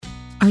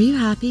Are you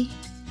happy?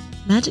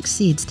 Magic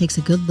Seeds takes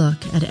a good look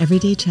at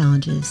everyday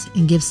challenges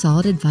and gives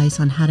solid advice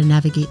on how to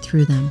navigate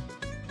through them,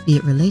 be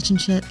it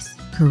relationships,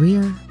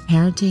 career,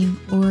 parenting,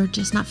 or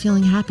just not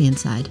feeling happy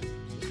inside.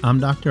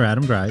 I'm Dr.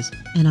 Adam Grise.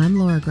 And I'm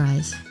Laura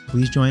Grise.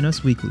 Please join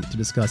us weekly to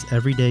discuss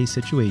everyday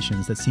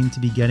situations that seem to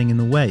be getting in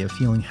the way of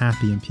feeling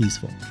happy and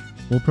peaceful.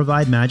 We'll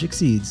provide magic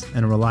seeds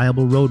and a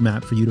reliable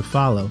roadmap for you to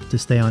follow to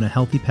stay on a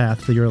healthy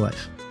path for your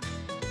life.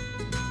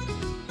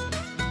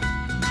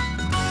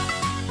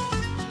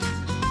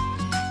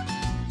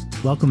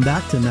 Welcome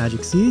back to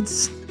Magic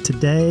Seeds.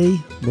 Today,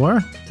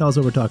 Laura, tell us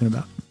what we're talking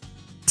about.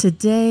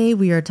 Today,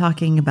 we are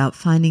talking about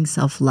finding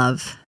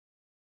self-love.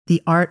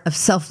 The art of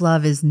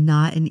self-love is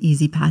not an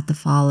easy path to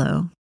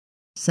follow.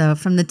 So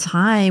from the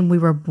time we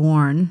were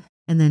born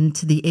and then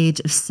to the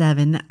age of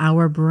 7,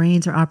 our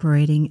brains are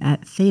operating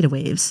at theta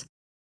waves.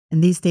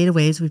 And these theta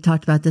waves, we've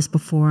talked about this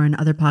before in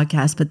other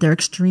podcasts, but they're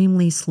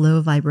extremely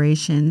slow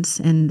vibrations.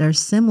 And they're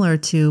similar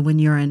to when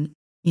you're in,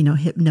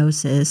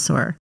 hypnosis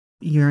or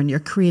you're in your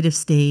creative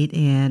state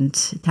and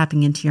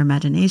tapping into your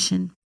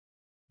imagination.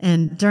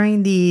 And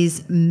during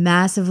these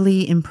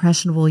massively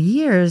impressionable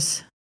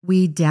years,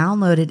 we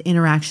downloaded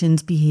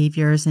interactions,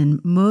 behaviors,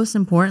 and most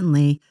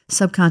importantly,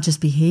 subconscious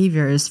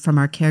behaviors from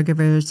our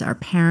caregivers, our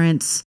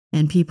parents,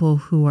 and people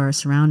who are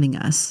surrounding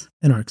us.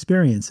 And our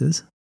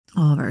experiences.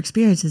 All of our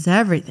experiences,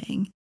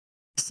 everything.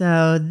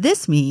 So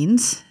this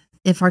means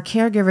if our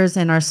caregivers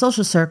and our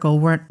social circle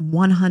weren't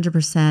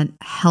 100%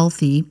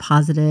 healthy,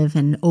 positive,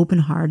 and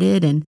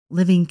open-hearted and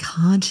living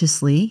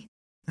consciously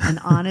and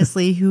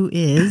honestly who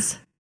is,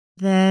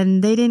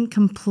 then they didn't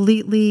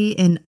completely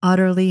and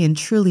utterly and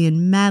truly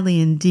and madly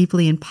and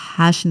deeply and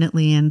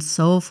passionately and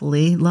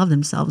soulfully love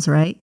themselves,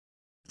 right?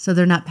 So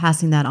they're not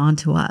passing that on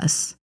to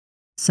us.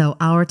 So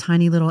our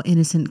tiny little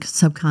innocent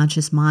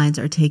subconscious minds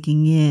are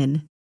taking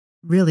in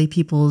really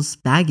people's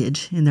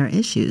baggage and their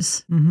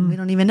issues. Mm-hmm. We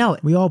don't even know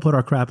it. We all put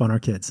our crap on our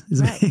kids, is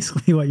right.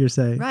 Basically what you're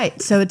saying.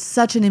 Right. So it's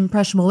such an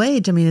impressionable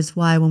age. I mean, it's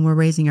why when we're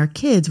raising our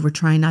kids, we're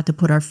trying not to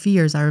put our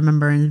fears. I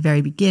remember in the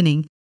very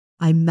beginning,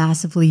 I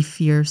massively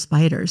fear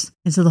spiders.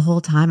 And so the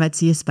whole time I'd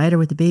see a spider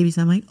with the babies,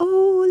 I'm like,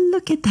 oh,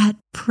 look at that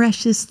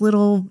precious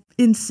little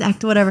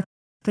insect, whatever.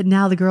 But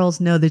now the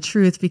girls know the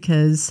truth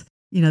because,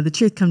 the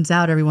truth comes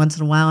out every once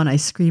in a while and I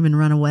scream and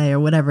run away or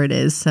whatever it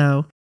is.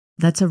 So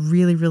that's a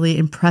really, really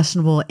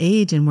impressionable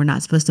age. And we're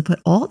not supposed to put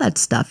all that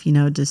stuff,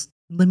 just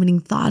limiting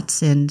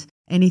thoughts and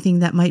anything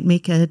that might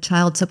make a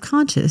child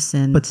subconscious.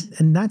 And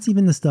that's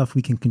even the stuff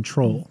we can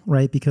control,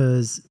 right?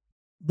 Because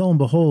lo and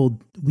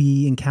behold,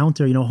 we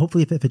encounter,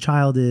 hopefully if a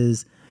child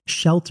is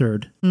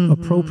sheltered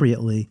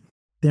appropriately,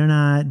 they're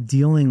not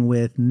dealing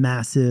with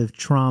massive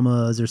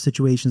traumas or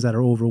situations that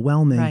are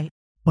overwhelming. Right.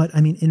 But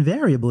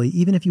invariably,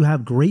 even if you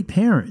have great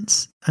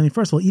parents,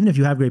 first of all, even if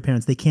you have great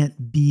parents, they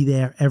can't be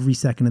there every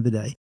second of the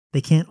day. They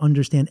can't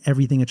understand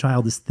everything a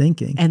child is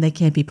thinking. And they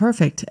can't be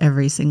perfect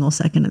every single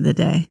second of the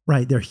day.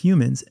 Right. They're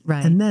humans.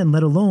 Right. And then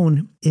let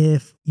alone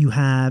if you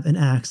have an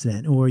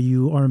accident or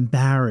you are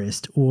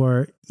embarrassed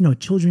or,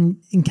 children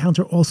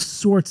encounter all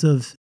sorts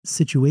of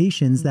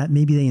situations that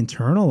maybe they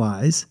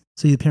internalize.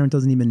 So the parent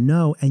doesn't even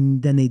know.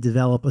 And then they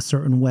develop a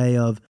certain way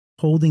of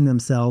holding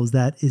themselves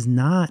that is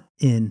not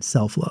in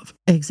self-love.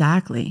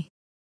 Exactly.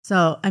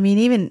 So,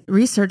 even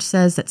research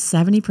says that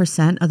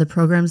 70% of the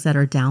programs that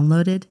are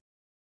downloaded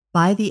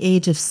by the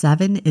age of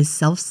 7 is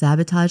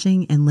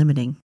self-sabotaging and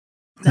limiting.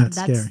 That's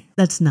scary.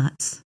 That's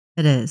nuts.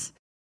 It is.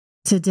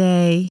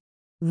 Today,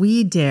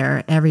 we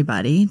dare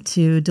everybody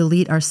to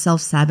delete our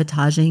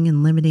self-sabotaging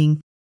and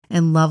limiting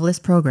and loveless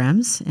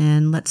programs,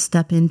 and let's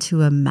step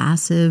into a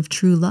massive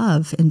true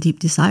love and deep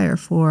desire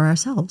for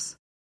ourselves.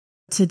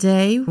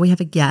 Today, we have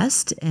a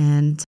guest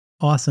and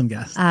awesome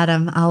guest.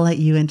 Adam, I'll let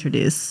you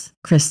introduce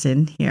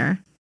Kristen here.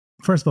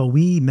 First of all,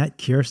 we met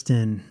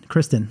Kristen.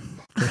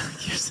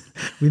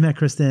 We met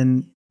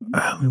Kristen,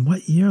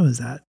 what year was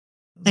that?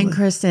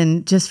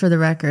 Kristen, just for the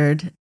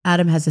record,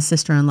 Adam has a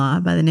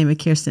sister-in-law by the name of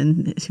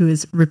Kirsten, who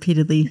is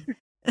repeatedly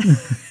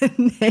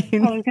named. I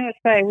was going to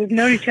say, we've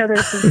known each other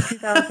since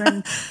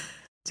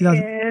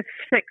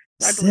 2006,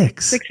 I believe.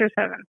 6 or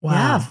 7. Wow.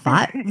 Yeah,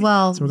 5.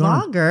 Well, so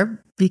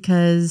longer,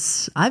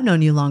 because I've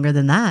known you longer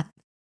than that,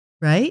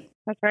 right?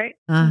 That's right.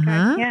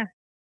 Uh-huh. Okay. Yeah.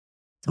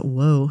 So,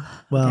 whoa.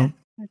 Well,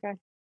 okay.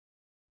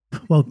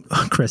 Well,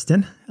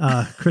 Kristen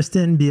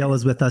Beal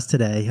is with us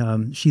today.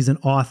 She's an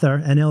author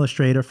and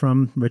illustrator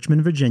from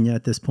Richmond, Virginia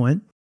at this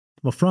point.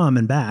 Well, from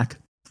and back.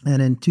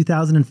 And in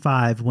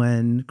 2005,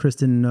 when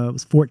Kristen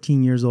was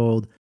 14 years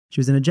old,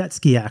 she was in a jet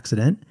ski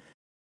accident.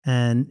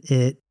 And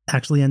it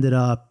actually ended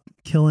up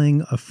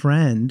killing a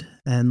friend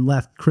and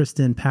left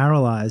Kristen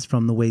paralyzed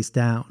from the waist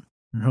down.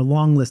 And her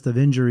long list of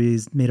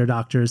injuries made her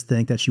doctors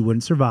think that she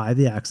wouldn't survive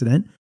the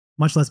accident,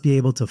 much less be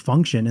able to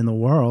function in the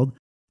world.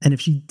 And if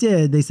she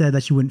did, they said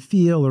that she wouldn't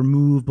feel or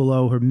move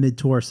below her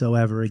mid-torso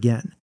ever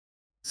again.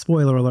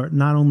 Spoiler alert,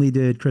 not only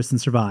did Kristen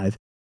survive,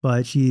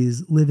 but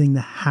she's living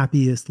the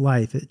happiest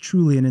life. It's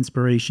truly an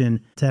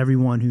inspiration to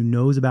everyone who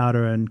knows about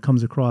her and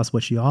comes across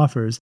what she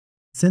offers.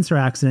 Since her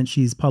accident,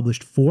 she's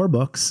published 4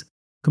 books,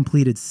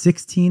 completed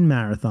 16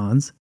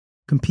 marathons,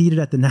 competed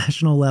at the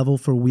national level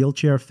for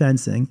wheelchair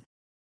fencing,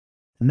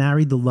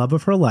 married the love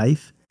of her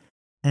life,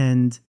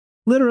 and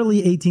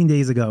literally 18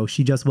 days ago,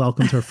 she just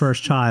welcomed her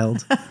first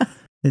child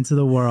into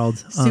the world.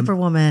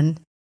 Superwoman.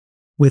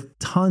 With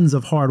tons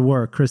of hard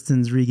work,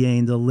 Kristen's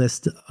regained a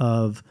list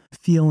of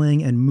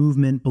feeling and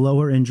movement below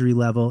her injury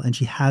level, and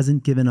she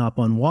hasn't given up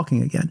on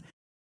walking again.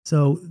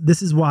 So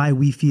this is why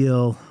we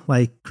feel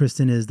like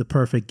Kristen is the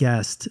perfect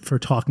guest for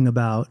talking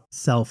about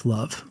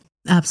self-love.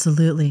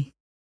 Absolutely.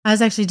 I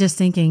was actually just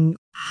thinking,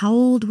 how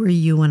old were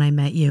you when I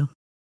met you?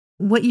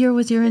 What year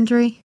was your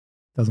injury?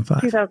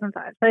 2005.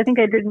 2005. So I think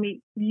I did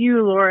meet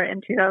you, Laura,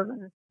 in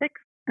 2006,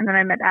 and then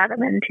I met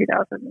Adam in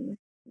 2008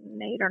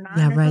 or 9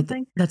 Yeah, or right.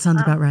 something. That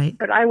sounds about right.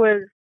 But I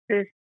was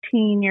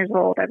 15 years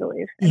old, I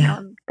believe, and now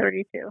I'm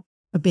 32.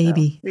 A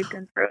baby. So we've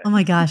been through it. Oh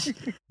my gosh.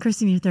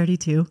 Kristen, you're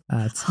 32.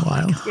 That's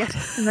wild. Yeah,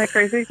 isn't that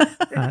crazy?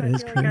 That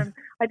is crazy.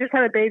 I just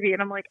had a baby,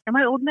 and I'm like, am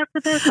I old enough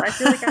for this? I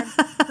feel like I'm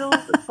still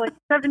like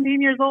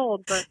 17 years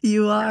old, but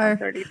You no, are. I'm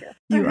 32.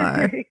 You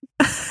are.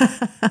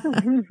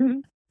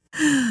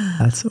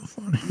 That's so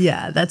funny.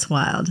 Yeah, that's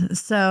wild.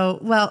 So,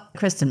 well,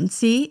 Kristen,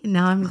 see,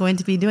 now I'm going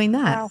to be doing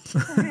that.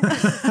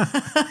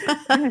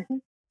 Wow.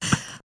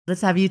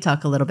 Let's have you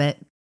talk a little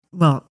bit.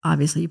 Well,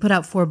 obviously, you put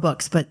out 4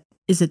 books, but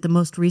is it the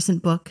most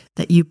recent book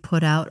that you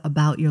put out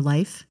about your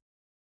life?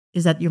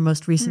 Is that your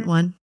most recent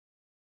one?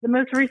 The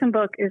most recent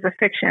book is a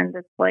fiction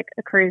that's like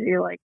a crazy,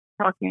 like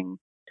talking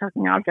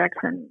objects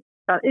and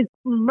stuff. It's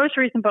most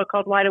recent book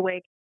called Wide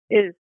Awake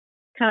is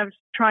kind of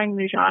trying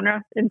new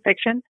genre in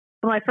fiction.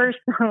 So my first,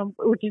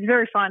 which is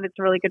very fun, it's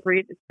a really good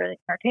read. It's really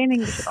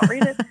entertaining. You should all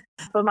read it.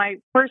 But my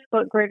first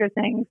book, Greater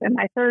Things, and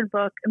my third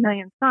book, A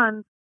Million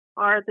Suns,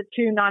 are the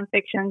 2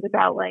 nonfictions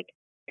about like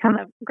kind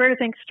of Greater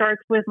Things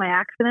starts with my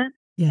accident.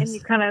 Yes. And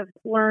you kind of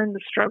learn the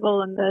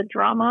struggle and the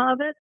drama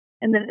of it.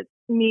 And then it's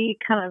me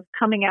kind of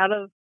crawling out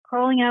of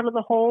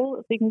the hole,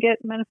 if we can get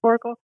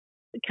metaphorical,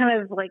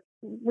 kind of like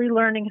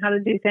relearning how to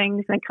do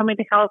things and coming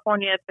to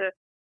California to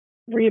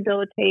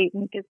rehabilitate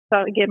and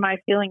get my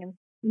feeling and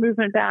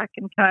movement back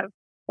and kind of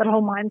that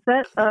whole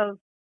mindset of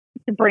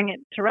to bring it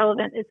to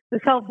relevant. It's the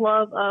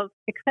self-love of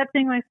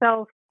accepting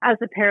myself as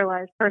a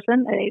paralyzed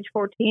person at age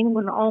 14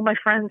 when all my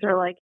friends are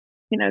like,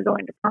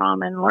 going to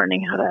prom and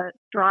learning how to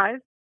drive.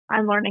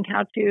 I'm learning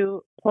how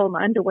to pull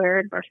my underwear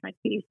and brush my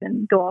teeth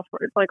and go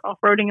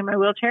off-roading in my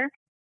wheelchair.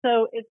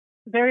 So it's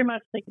very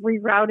much like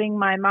rerouting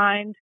my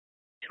mind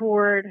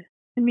toward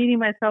meeting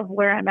myself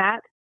where I'm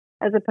at,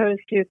 as opposed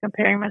to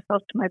comparing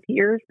myself to my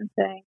peers and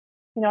saying,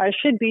 I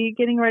should be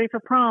getting ready for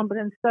prom, but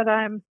instead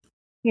I'm,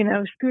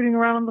 scooting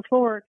around on the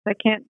floor because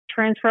I can't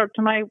transfer up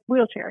to my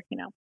wheelchair,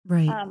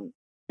 Right.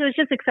 So it's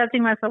just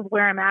accepting myself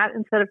where I'm at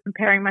instead of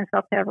comparing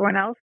myself to everyone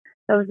else.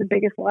 That was the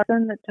biggest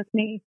lesson that took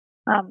me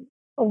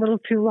a little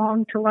too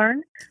long to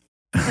learn.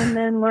 And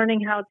then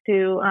learning how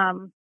to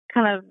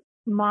kind of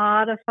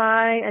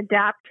modify,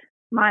 adapt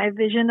my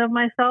vision of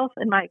myself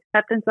and my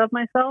acceptance of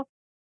myself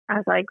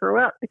as I grew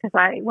up. Because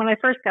when I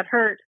first got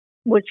hurt,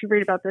 which you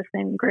read about this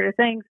in Greater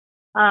Things,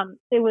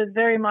 it was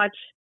very much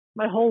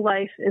my whole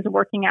life is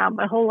working out.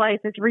 My whole life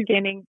is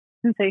regaining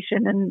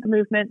sensation and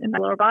movement in my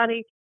lower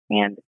body,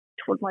 and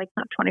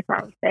not 24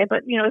 hours a day, but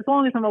as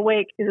long as I'm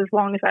awake is as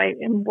long as I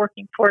am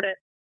working toward it.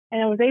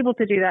 And I was able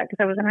to do that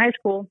because I was in high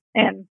school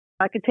and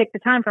I could take the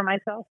time for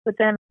myself. But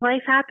then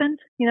life happened,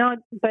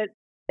 but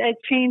it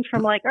changed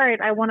from like, all right,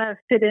 I want to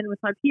fit in with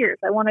my peers.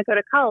 I want to go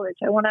to college.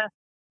 I want to,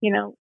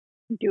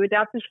 do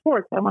adaptive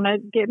sports. I want to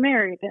get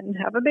married and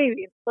have a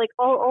baby. It's like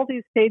all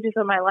these stages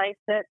of my life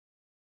that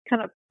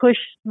kind of pushed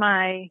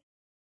my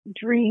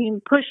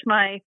dream, pushed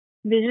my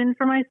vision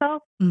for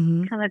myself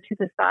kind of to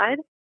the side.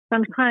 So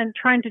I'm kind of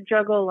trying to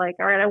juggle like,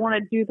 all right, I want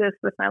to do this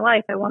with my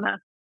life. I want to,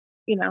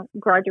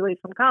 graduate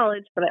from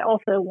college, but I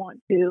also want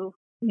to,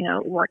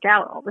 work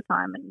out all the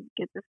time and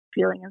get this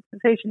feeling and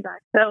sensation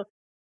back. So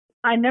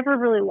I never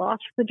really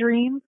lost the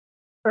dream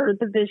or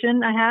the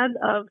vision I had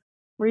of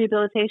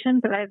rehabilitation,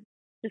 but I've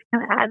just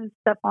kind of added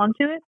stuff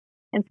onto it.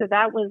 And so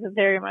that was a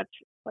very much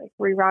like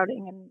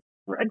rerouting and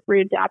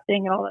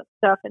readapting and all that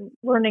stuff and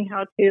learning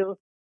how to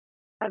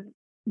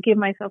give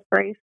myself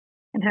grace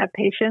and have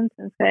patience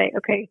and say,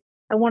 okay,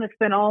 I want to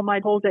spend all my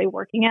whole day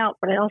working out,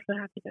 but I also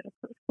have to go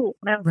to school.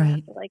 And I also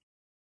have to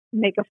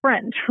make a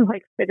friend,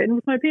 fit in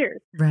with my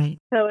peers. Right.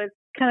 So it's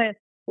kind of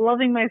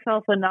loving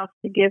myself enough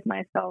to give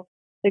myself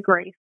the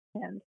grace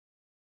and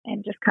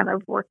just kind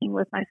of working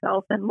with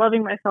myself and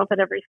loving myself at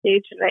every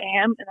stage that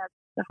I am. And that's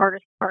the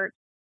hardest part.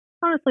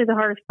 Honestly, the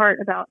hardest part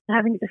about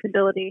having a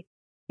disability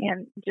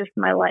and just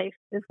my life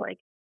is like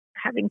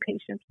having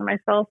patience for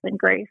myself and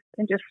grace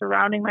and just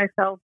surrounding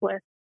myself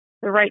with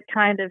the right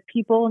kind of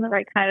people and the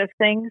right kind of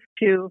things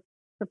to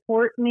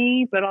support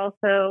me, but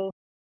also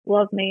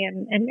love me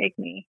and make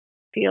me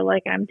feel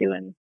like I'm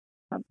doing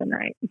something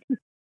right.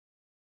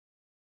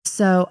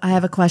 So I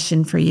have a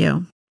question for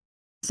you.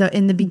 So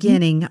in the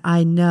beginning,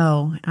 I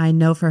know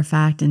for a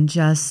fact, and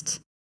just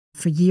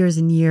for years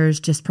and years,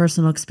 just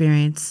personal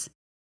experience,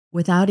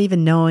 without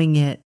even knowing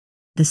it,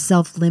 the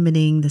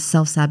self-limiting, the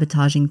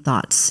self-sabotaging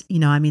thoughts.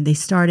 I mean, they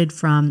started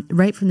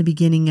right from the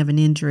beginning of an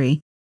injury,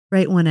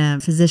 right when a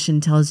physician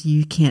tells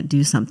you can't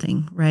do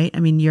something, right? I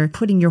mean, you're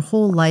putting your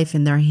whole life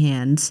in their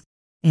hands,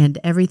 and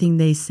everything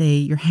they say,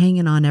 you're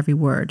hanging on every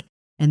word.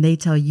 And they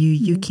tell you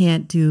you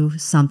can't do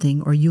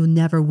something, or you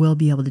never will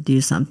be able to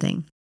do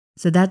something.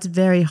 So that's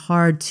very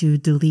hard to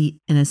delete,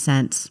 in a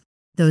sense,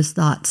 those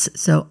thoughts.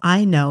 So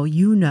I know,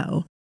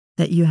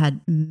 that you had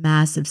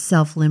massive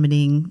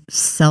self-limiting,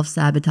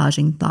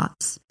 self-sabotaging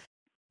thoughts.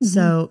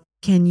 So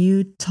can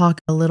you talk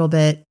a little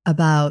bit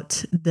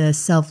about the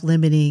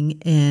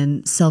self-limiting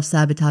and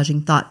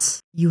self-sabotaging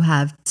thoughts you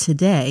have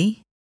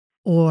today,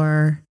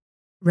 or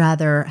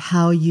rather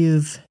how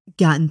you've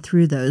gotten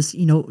through those?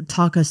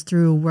 Work us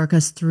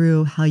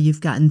through how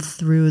you've gotten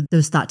through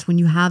those thoughts when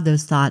you have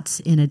those thoughts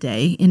in a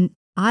day. And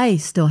I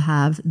still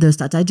have those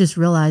thoughts. I just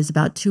realized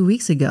about 2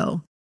 weeks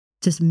ago,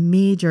 just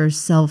major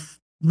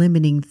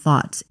self-limiting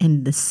thoughts.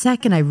 And the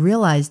second I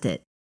realized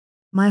it,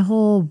 my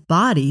whole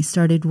body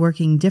started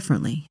working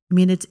differently. I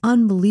mean, it's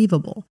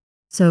unbelievable.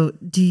 So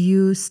do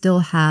you still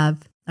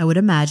have, I would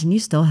imagine you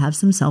still have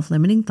some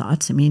self-limiting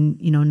thoughts. I mean,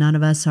 none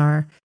of us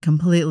are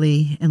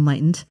completely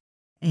enlightened.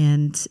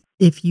 And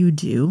if you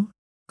do,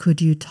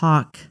 could you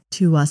talk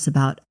to us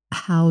about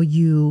how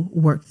you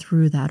work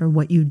through that, or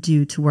what you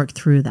do to work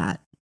through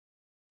that?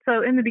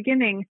 So in the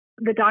beginning,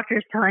 the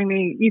doctor's telling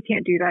me, you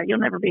can't do that. You'll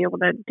never be able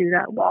to do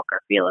that walk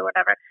or feel or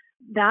whatever.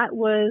 That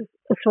was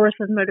a source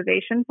of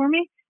motivation for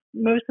me,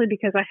 mostly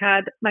because I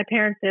had my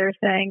parents there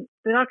saying,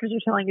 the doctors are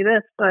telling you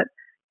this, but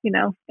in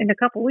a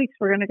couple of weeks,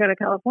 we're going to go to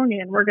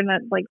California and we're going to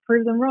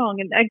prove them wrong.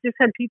 And I just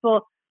had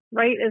people,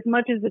 right, as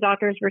much as the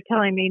doctors were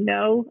telling me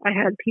no, I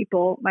had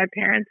people, my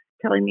parents,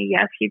 telling me,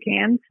 yes, you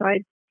can. So I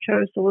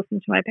chose to listen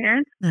to my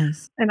parents.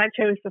 Nice. And I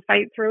chose to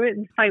fight through it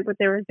and fight what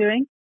they were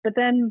doing. But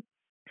then,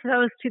 so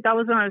that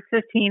was when I was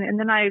 15. And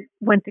then I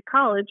went to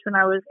college when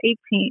I was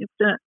 18,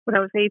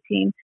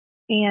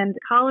 and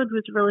college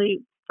was really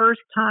first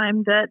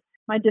time that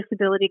my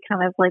disability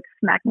kind of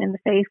smacked me in the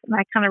face. And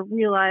I kind of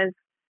realized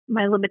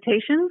my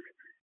limitations,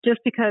 just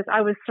because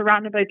I was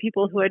surrounded by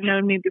people who had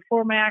known me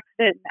before my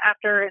accident and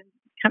after, and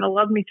kind of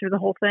loved me through the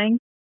whole thing.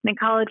 And in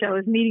college, I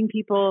was meeting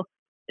people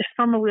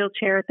from a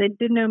wheelchair. They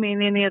didn't know me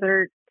in any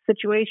other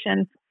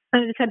situation.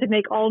 And I just had to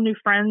make all new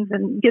friends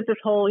and get this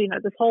whole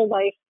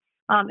life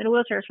in a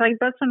wheelchair. So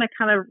that's when I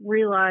kind of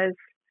realized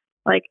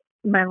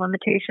my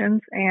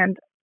limitations, and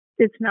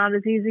it's not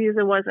as easy as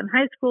it was in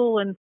high school.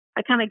 And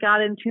I kind of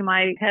got into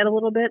my head a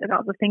little bit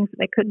about the things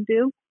that I couldn't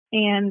do.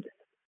 And,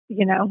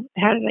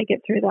 how did I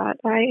get through that?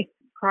 I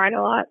cried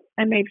a lot.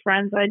 I made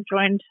friends. I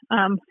joined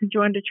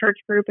a church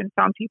group and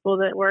found people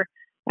that were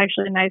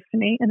actually nice to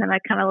me. And then I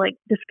kind of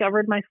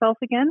discovered myself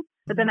again.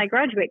 But then I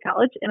graduate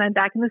college and I'm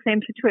back in the same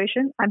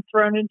situation. I'm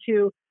thrown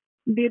into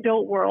the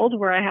adult world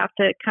where I have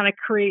to kind of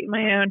create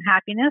my own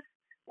happiness.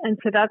 And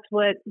so that's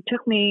what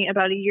took me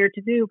about a year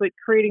to do, but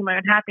creating my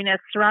own happiness,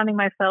 surrounding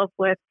myself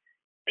with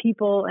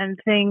people and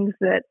things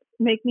that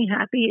make me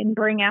happy and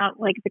bring out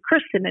the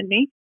Kristen in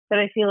me that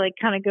I feel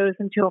kind of goes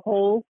into a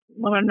hole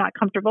when I'm not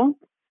comfortable.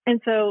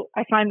 And so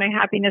I find my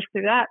happiness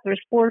through that, through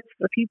sports,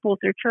 through people,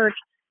 through church,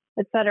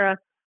 etc.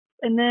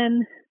 And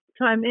then,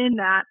 so I'm in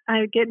that.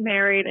 I get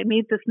married. I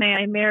meet this man.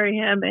 I marry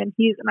him, and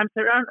I'm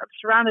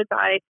surrounded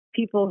by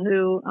people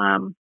who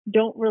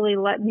don't really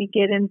let me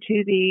get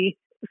into the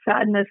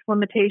sadness,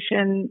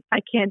 limitation,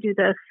 I can't do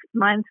this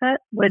mindset,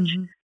 which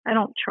I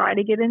don't try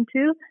to get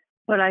into,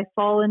 but I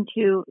fall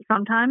into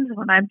sometimes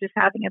when I'm just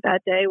having a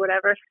bad day,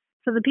 whatever.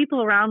 So the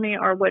people around me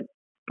are what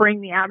bring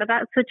me out of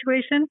that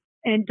situation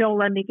and don't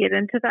let me get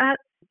into that.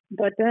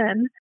 But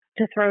then,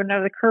 to throw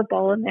another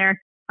curveball in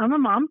there, I'm a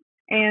mom,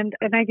 and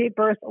I gave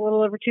birth a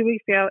little over 2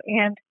 weeks ago,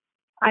 and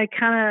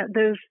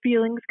those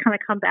feelings kind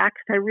of come back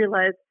because I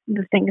realize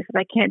the things that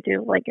I can't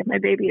do. If my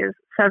baby is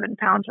 7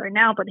 pounds right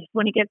now, but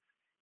when he gets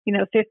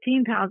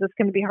 15 pounds, it's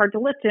going to be hard to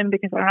lift him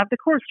because I don't have the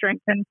core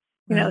strength, and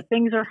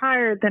things are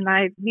higher than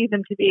I need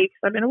them to be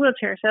because I'm in a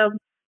wheelchair. So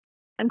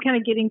I'm kind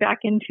of getting back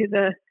into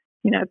the,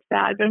 it's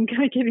bad, but I'm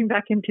kind of getting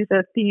back into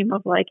the theme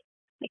of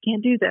I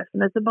can't do this,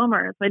 and it's a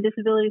bummer. My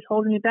disability is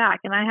holding me back,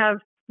 and I have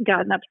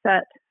gotten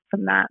upset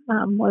from that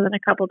more than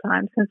a couple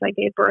times since I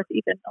gave birth,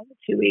 even over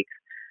 2 weeks.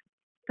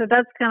 So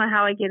that's kind of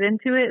how I get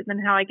into it. And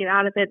then how I get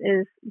out of it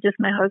is just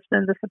my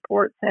husband, the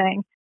support,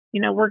 saying,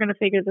 we're going to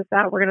figure this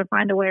out. We're going to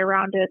find a way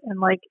around it.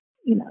 And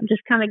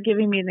just kind of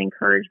giving me the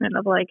encouragement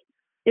of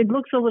it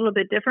looks a little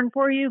bit different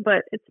for you,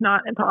 but it's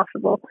not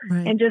impossible.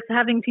 Right. And just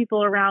having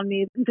people around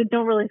me that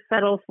don't really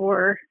settle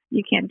for,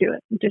 you can't do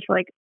it. Just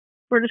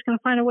we're just going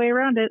to find a way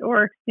around it.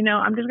 Or,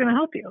 I'm just going to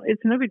help you.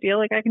 It's no big deal.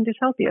 I can just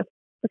help you.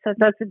 But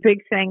that's a big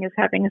thing, is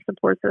having a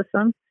support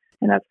system.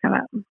 And that's kind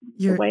of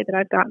the way that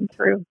I've gotten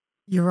through.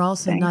 You're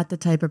also not the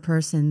type of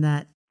person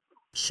that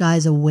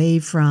shies away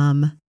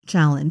from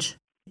challenge.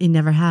 You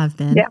never have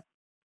been. Yeah.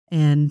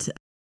 And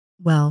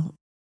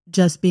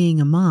just being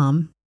a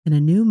mom and a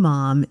new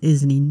mom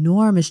is an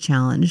enormous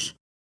challenge,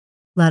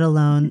 let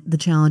alone the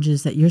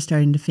challenges that you're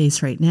starting to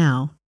face right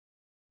now.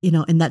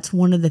 And that's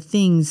one of the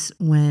things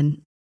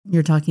when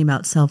you're talking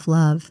about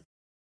self-love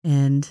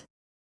and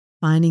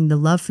finding the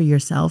love for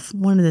yourself,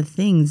 one of the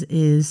things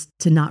is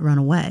to not run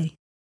away,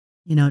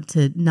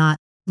 to not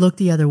look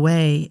the other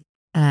way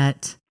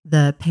at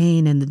the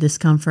pain and the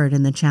discomfort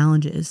and the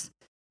challenges.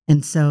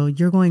 And so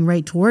you're going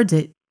right towards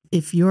it.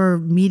 If you're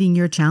meeting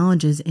your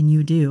challenges and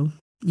you do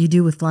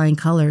with flying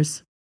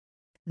colors,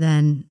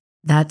 then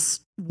that's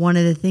one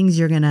of the things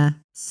you're going to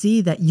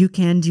see, that you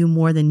can do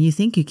more than you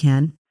think you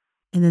can.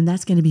 And then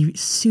that's going to be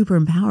super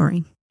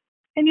empowering.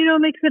 And it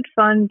makes it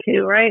fun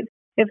too, right?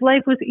 If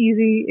life was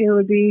easy, it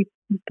would be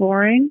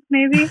boring,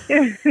 maybe.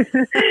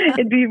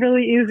 It'd be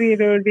really easy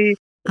and it would be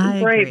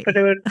great, but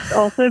it would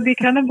also be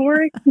kind of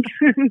boring.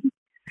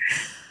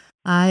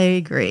 I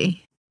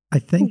agree. I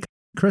think,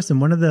 Kristen,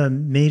 one of the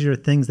major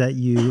things that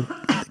you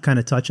kind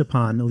of touch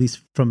upon, at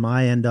least from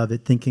my end of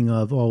it, thinking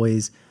of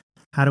always,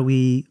 how do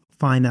we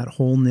find that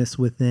wholeness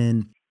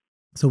within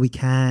so we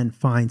can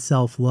find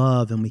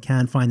self-love and we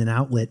can find an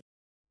outlet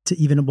to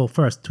even, well,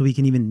 first, so we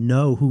can even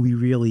know who we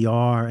really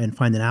are and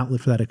find an outlet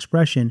for that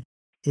expression,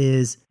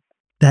 is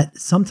that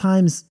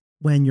sometimes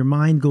when your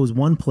mind goes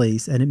one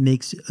place and it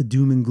makes a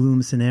doom and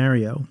gloom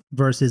scenario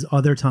versus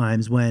other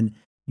times when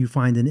you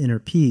find an inner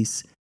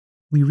peace,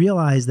 we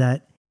realize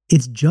that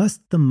it's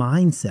just the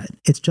mindset.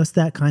 It's just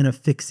that kind of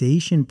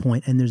fixation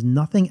point, and there's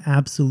nothing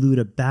absolute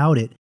about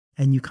it.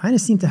 And you kind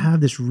of seem to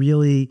have this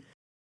really,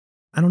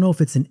 I don't know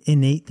if it's an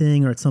innate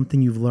thing or it's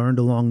something you've learned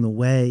along the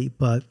way,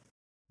 but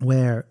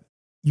where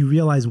you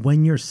realize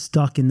when you're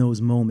stuck in those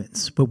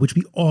moments, but which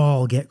we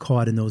all get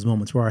caught in those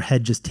moments where our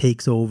head just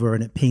takes over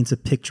and it paints a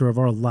picture of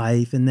our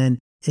life. And then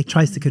it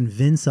tries to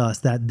convince us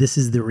that this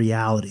is the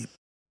reality.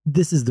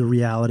 This is the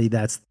reality.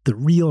 That's the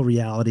real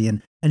reality.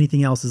 And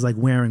anything else is like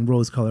wearing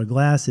rose-colored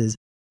glasses.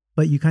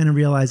 But you kind of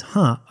realize,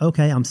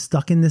 okay, I'm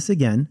stuck in this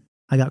again.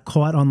 I got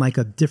caught on like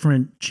a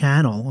different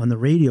channel on the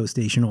radio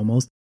station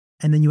almost.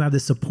 And then you have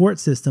the support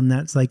system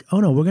that's like, oh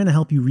no, we're going to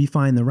help you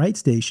refine the right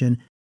station.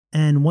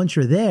 And once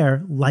you're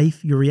there,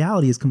 your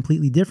reality is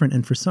completely different.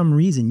 And for some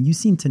reason, you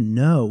seem to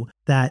know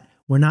that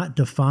we're not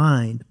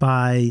defined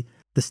by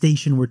the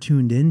station we're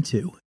tuned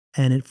into.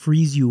 And it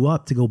frees you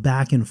up to go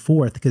back and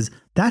forth, because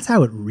that's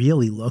how it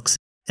really looks.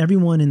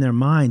 Everyone in their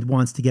mind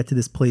wants to get to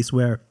this place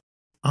where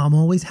I'm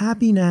always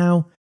happy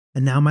now.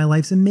 And now my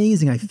life's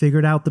amazing. I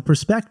figured out the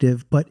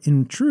perspective. But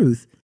in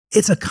truth,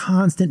 it's a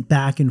constant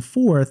back and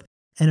forth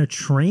and a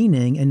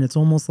training. And it's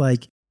almost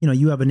like,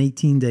 you have an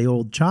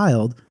 18-day-old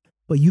child,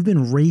 but you've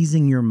been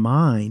raising your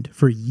mind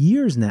for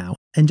years now.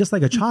 And just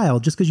like a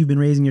child, just because you've been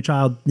raising your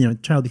child,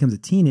 child becomes a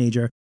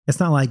teenager, it's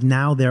not like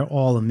now they're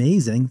all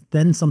amazing.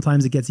 Then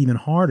sometimes it gets even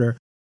harder.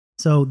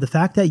 So the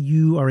fact that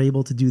you are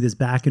able to do this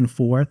back and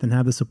forth and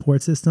have the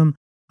support system,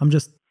 I'm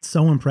just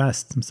so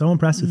impressed. I'm so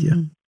impressed with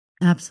you.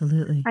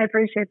 Absolutely. I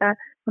appreciate that.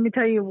 Let me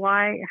tell you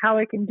how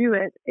I can do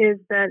it is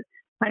that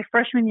my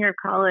freshman year of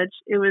college,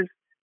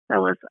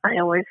 I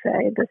always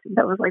say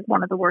that was like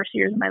one of the worst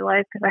years of my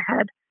life, because I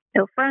had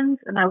no friends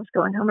and I was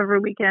going home every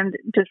weekend.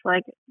 Just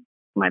like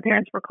my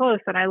parents were close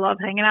and I love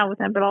hanging out with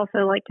them, but also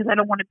like, because I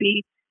don't want to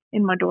be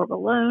in my dorm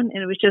alone.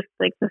 And it was just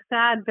like the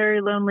sad,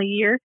 very lonely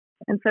year.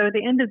 And so at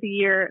the end of the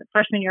year,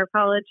 freshman year of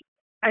college,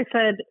 I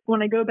said,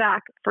 when I go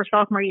back for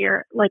sophomore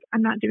year, like,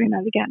 I'm not doing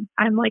that again.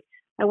 I'm like,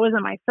 I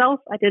wasn't myself.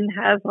 I didn't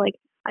have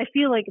I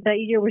feel like that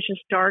year was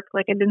just dark.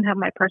 Like I didn't have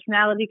my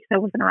personality because I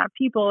wasn't around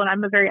people, and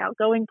I'm a very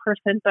outgoing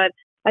person, but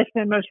I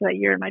spent most of that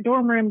year in my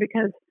dorm room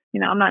because,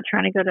 I'm not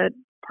trying to go to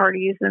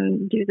parties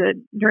and do the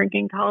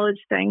drinking college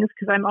things,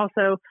 because I'm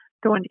also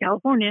going to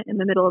California in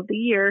the middle of the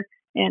year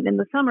and in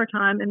the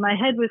summertime, and my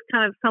head was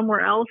kind of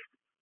somewhere else,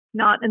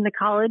 not in the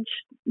college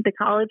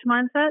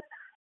mindset.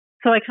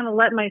 So I kind of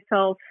let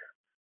myself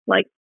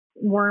like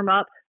warm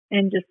up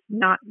and just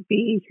not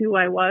be who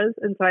I was.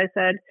 And so I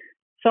said,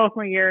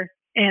 sophomore year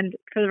and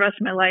for the rest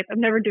of my life, I'm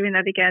never doing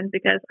that again,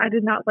 because I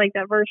did not like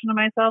that version of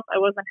myself. I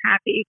wasn't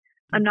happy.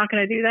 I'm not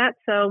going to do that.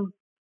 So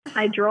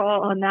I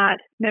draw on that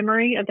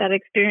memory of that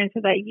experience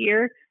of that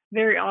year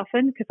very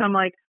often, because I'm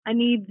like, I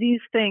need these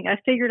things. I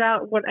figured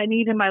out what I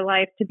need in my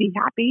life to be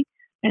happy.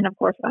 And of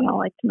course, I don't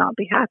like to not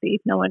be happy.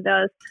 No one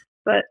does.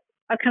 But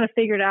I've kind of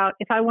figured out,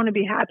 if I want to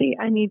be happy,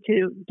 I need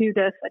to do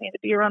this. I need to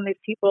be around these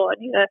people. I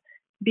need to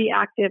be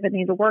active. I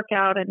need to work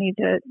out. I need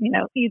to,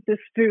 eat this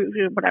food,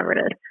 whatever it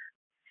is.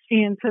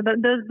 And so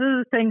those are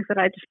the things that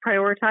I just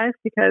prioritize,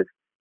 because,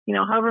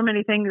 however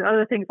many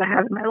other things I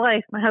have in my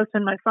life, my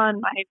husband, my son,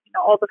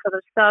 all this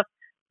other stuff,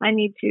 I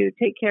need to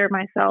take care of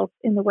myself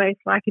in the way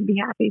so I can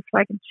be happy, so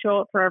I can show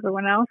up for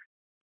everyone else.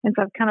 And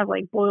so I've kind of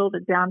like boiled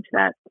it down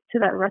to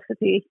that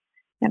recipe,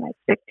 and I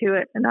stick to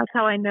it. And that's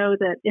how I know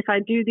that if I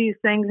do these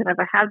things and if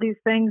I have these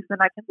things, then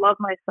I can love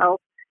myself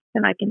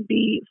and I can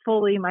be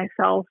fully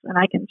myself and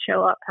I can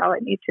show up how I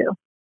need to.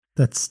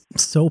 That's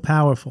so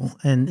powerful.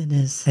 And it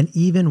is. And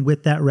even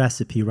with that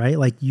recipe, right?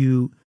 Like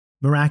you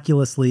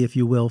miraculously, if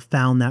you will,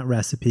 found that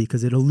recipe,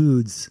 because it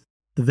eludes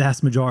the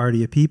vast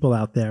majority of people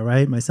out there,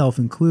 right? Myself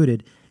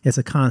included. It's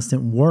a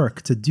constant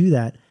work to do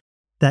that.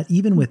 That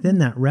even within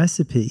that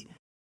recipe,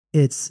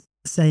 it's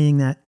saying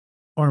that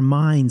our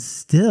minds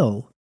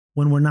still,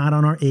 when we're not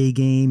on our A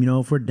game,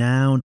 if we're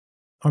down,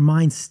 our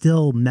mind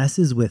still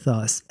messes with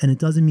us. And it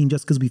doesn't mean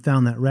just because we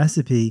found that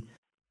recipe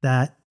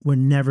that we're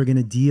never going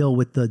to deal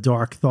with the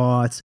dark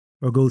thoughts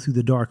or go through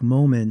the dark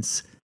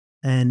moments.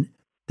 And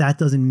that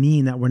doesn't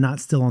mean that we're not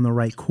still on the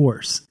right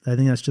course. I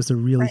think that's just a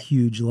really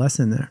huge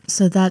lesson there.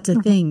 So that's a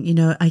thing,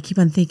 I keep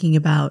on thinking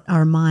about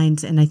our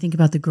minds, and I think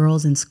about the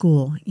girls in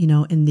school,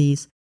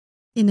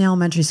 in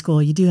elementary school,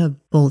 you do have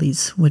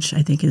bullies, which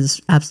I think is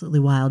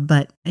absolutely wild,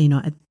 but,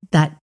 at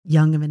that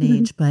young of an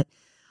age, but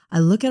I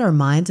look at our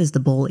minds as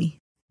the bully,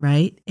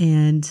 right?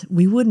 And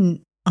we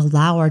wouldn't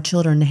allow our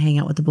children to hang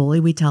out with the bully.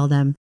 We tell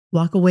them,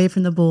 walk away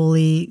from the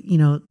bully,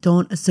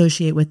 don't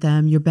associate with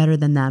them. You're better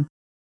than them.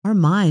 Our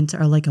minds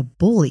are like a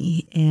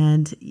bully,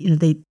 and,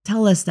 they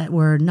tell us that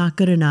we're not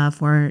good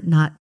enough. We're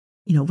not,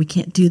 we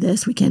can't do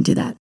this. We can't do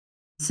that.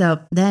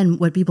 So then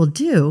what people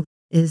do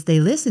is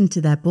they listen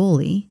to that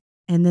bully,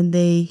 and then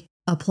they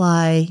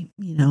apply,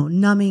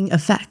 numbing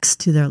effects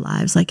to their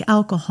lives, like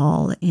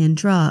alcohol and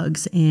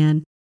drugs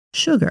and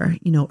sugar,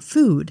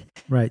 food.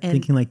 Right. And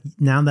thinking like,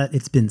 now that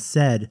it's been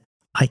said,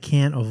 I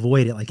can't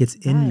avoid it. Like it's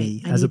in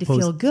me. I need to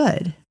feel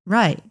good.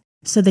 Right.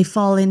 So they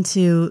fall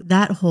into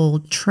that whole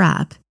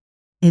trap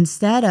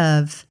instead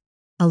of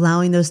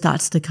allowing those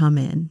thoughts to come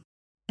in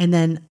and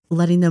then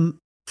letting them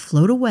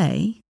float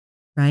away.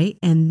 Right.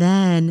 And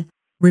then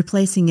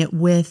replacing it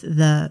with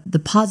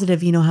the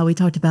positive, how we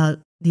talked about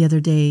the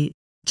other day,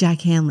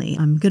 Jack Hanley,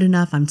 I'm good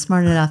enough, I'm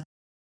smart enough.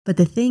 But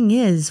the thing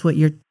is, what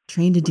you're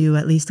trained to do,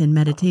 at least in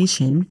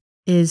meditation,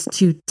 is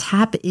to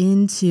tap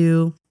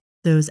into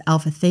those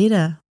alpha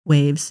theta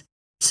waves.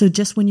 So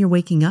just when you're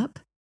waking up,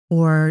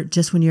 or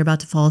just when you're about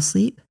to fall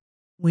asleep,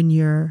 when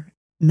you're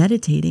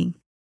meditating,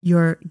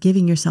 you're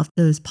giving yourself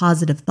those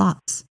positive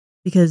thoughts,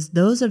 because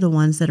those are the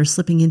ones that are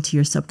slipping into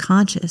your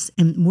subconscious.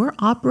 And we're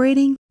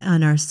operating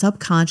on our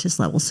subconscious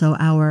level. So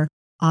our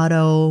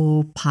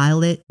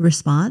autopilot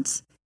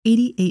response,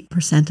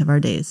 88% of our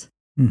days.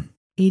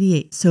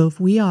 88. So if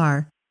we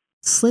are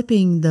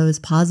slipping those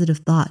positive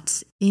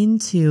thoughts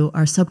into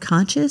our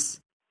subconscious,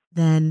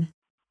 then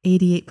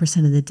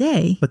 88% of the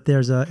day. But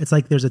it's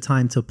like there's a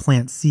time to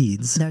plant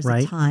seeds, there's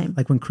right? A time.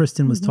 Like when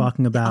Kristen was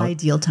talking about the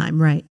ideal time,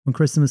 right? When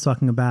Kristen was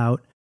talking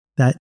about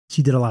that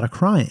she did a lot of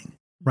crying,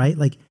 right?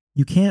 Like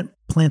you can't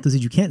plant those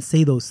seeds. You can't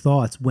say those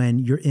thoughts when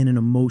you're in an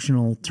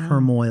emotional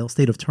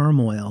state of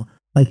turmoil.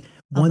 Like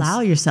allow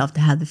yourself to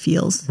have the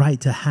feels.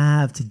 Right.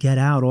 To get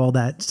out all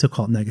that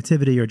so-called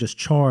negativity or just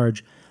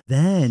charge.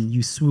 Then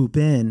you swoop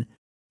in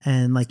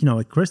and like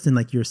Kristen,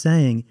 like you're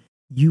saying,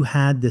 you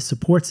had this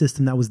support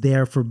system that was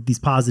there for these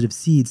positive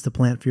seeds to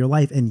plant for your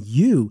life. And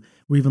you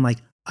were even like,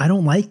 I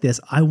don't like this.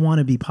 I want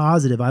to be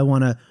positive. I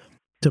want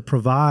to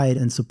provide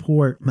and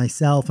support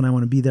myself, and I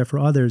want to be there for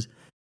others.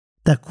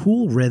 That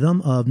cool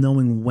rhythm of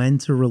knowing when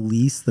to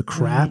release the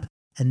crap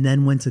and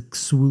then when to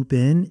swoop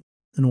in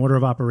an order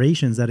of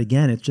operations, that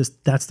again,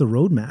 that's the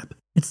roadmap.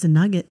 It's the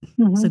nugget.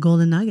 It's the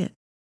golden nugget.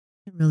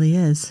 It really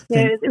is.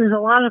 Yeah, it was a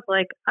lot of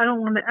like, I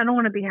don't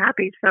want to be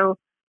happy. So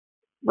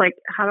like,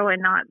 how do I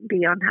not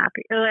be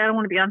unhappy? I don't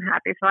want to be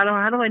unhappy. So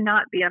how do I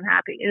not be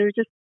unhappy? It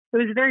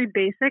was very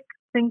basic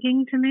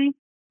thinking to me,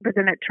 but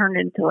then it turned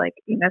into like,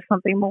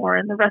 something more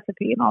in the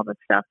recipe and all that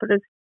stuff. But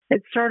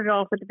it started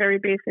off with the very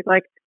basic,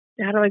 like,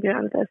 how do I get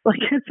out of this? Like,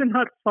 it's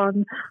not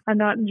fun. I'm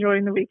not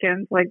enjoying the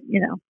weekends. Like,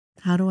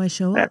 how do I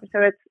show up? So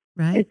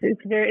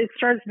it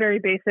starts very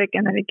basic,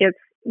 and then it gets,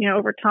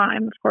 over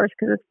time, of course,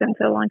 because it's been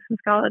so long since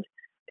college,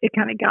 it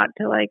kind of got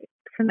to like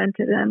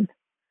cemented in.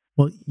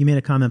 Well, you made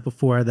a comment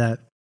before that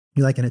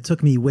you're like, and it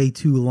took me way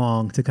too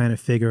long to kind of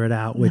figure it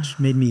out, which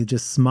made me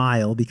just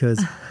smile,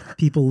 because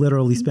people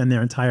literally spend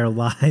their entire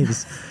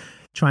lives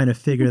trying to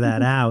figure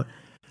that out.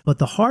 But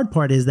the hard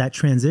part is that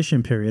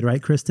transition period,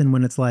 right, Kristen,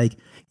 when it's like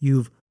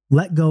you've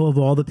let go of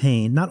all the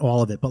pain, not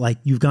all of it, but like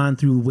you've gone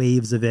through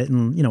waves of it,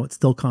 and it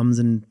still comes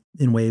in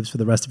waves for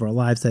the rest of our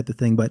lives type of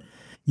thing. But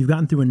you've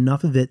gotten through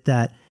enough of it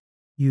that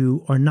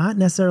you are not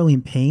necessarily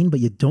in pain,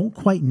 but you don't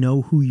quite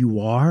know who you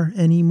are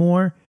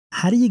anymore.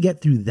 How do you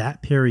get through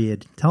that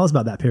period? Tell us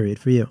about that period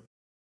for you.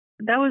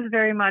 That was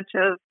very much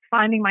of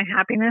finding my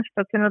happiness.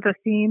 That's another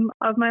theme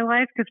of my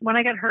life, because when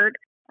I got hurt,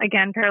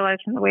 again,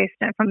 paralyzed from the waist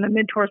and from the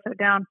mid-torso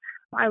down,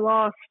 I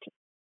lost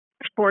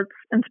sports,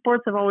 and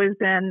sports have always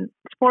been,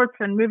 sports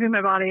and moving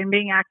my body and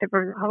being active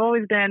have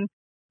always been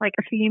like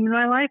a theme in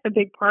my life, a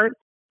big part.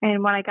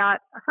 And when I got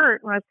hurt,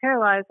 when I was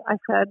paralyzed, I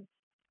said,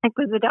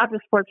 because adaptive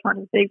sports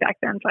weren't as big back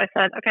then. So I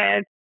said,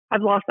 okay,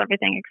 I've lost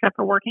everything except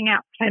for working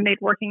out. I made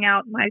working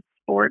out my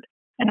sport,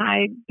 and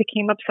I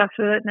became obsessed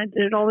with it, and I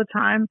did it all the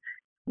time.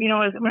 When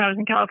I was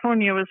in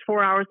California, it was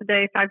 4 hours a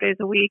day, 5 days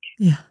a week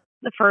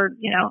for,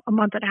 a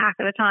month and a half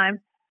at a time.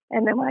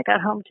 And then when I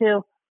got home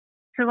too.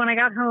 So when I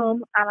got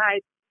home and I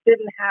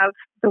didn't have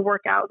the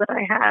workout that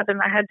I had, and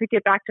I had to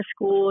get back to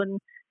school and,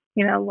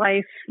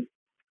 life,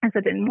 as I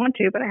didn't want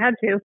to, but I had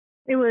to,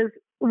 it was,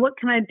 what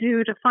can I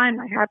do to find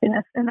my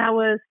happiness? And that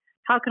was,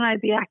 how can I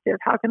be active?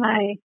 How can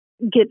I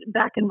get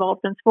back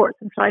involved in sports?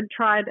 And so I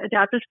tried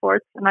adaptive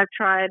sports, and I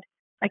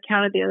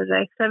counted the other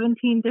day,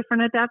 17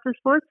 different adaptive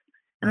sports.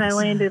 And I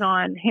landed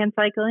on hand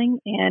cycling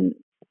and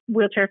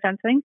wheelchair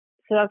fencing.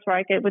 So that's where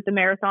I get with the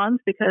marathons,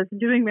 because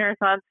doing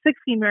marathons,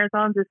 16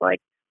 marathons is like,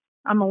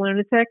 I'm a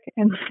lunatic.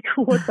 And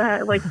what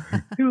that, like,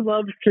 who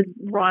loves to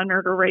run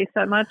or to race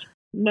that much?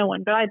 No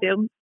one, but I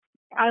do.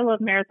 I love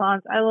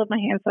marathons. I love my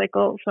hand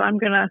cycle. So I'm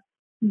going to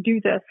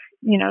do this,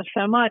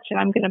 so much. And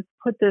I'm going to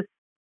put this,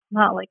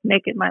 not like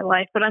make it my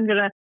life, but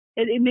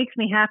it makes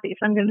me happy.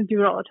 So I'm going to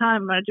do it all the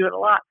time. I'm going to do it a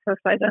lot. So if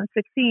I've done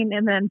 16,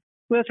 and then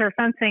wheelchair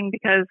fencing,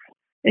 because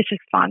it's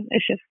just fun.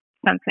 It's just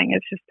fencing.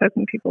 It's just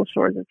poking people's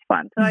swords. It's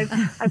fun. So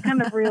I've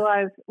kind of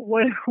realized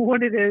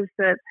what it is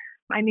that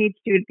I need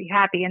to do to be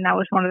happy. And that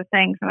was one of the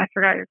things. And I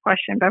forgot your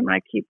question, but I'm going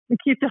to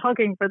keep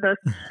talking for this,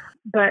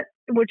 but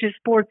which is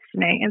sports to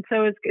me. And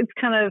so it's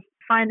kind of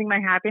finding my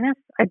happiness.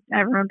 I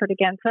remembered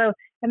again. So,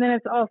 and then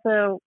it's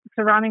also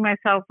surrounding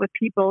myself with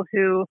people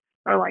who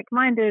are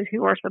like-minded,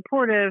 who are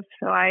supportive.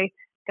 So I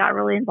got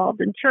really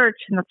involved in church,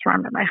 and that's where I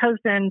met my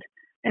husband.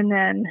 And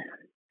then,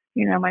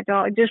 my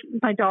dog,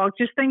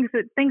 just things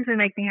that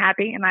make me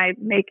happy. And I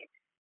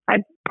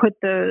put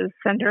those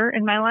center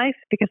in my life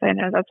because I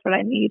know that's what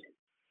I need.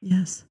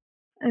 Yes.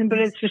 But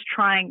it's just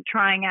trying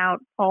out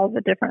all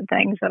the different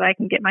things that I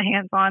can get my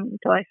hands on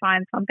until I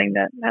find something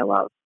that I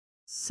love.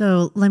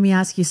 So let me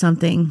ask you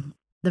something.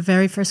 The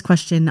very first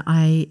question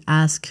I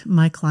ask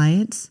my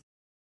clients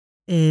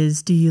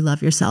is, do you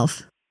love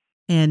yourself?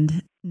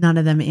 And none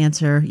of them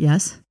answer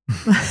yes.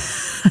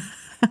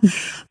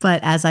 But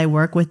as I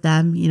work with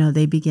them,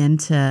 they begin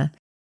to,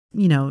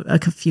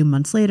 a few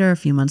months later,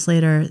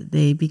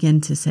 they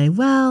begin to say,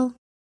 well,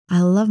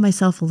 I love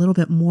myself a little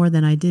bit more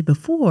than I did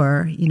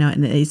before,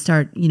 and they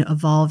start,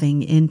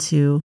 evolving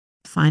into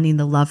finding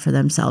the love for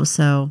themselves.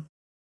 So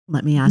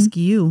let me ask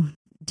you,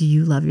 do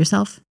you love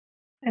yourself?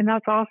 And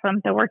that's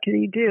awesome, the work that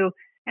you do.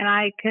 And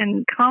I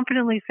can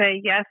confidently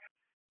say yes,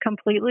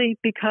 completely,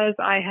 because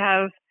I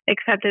have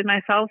accepted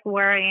myself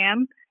where I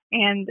am.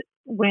 And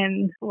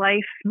when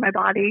life, my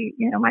body,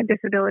 my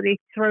disability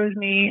throws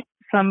me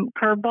some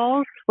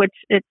curveballs, which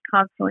it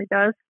constantly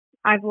does,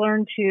 I've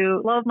learned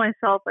to love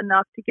myself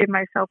enough to give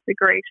myself the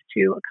grace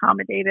to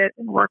accommodate it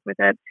and work with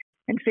it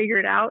and figure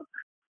it out.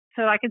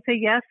 So I can say,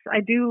 yes, I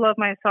do love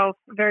myself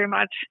very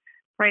much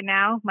right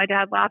now. My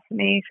dad laughs at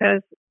me,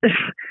 says,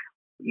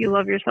 you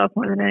love yourself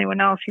more than anyone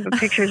else. You have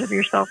pictures of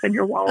yourself in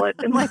your wallet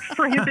and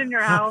framed in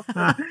your house.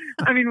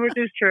 Which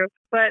is true.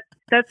 But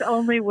that's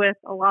only with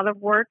a lot of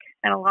work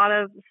and a lot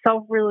of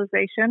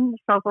self-realization,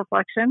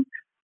 self-reflection.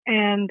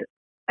 And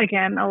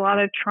again, a lot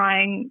of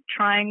trying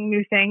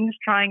new things,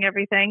 trying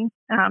everything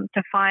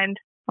to find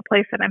a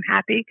place that I'm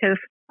happy, because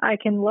I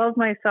can love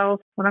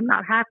myself when I'm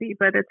not happy,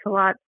 but it's a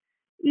lot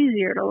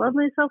easier to love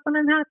myself when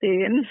I'm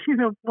happy. And,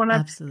 when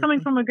I'm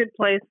coming from a good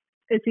place,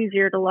 it's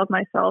easier to love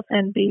myself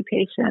and be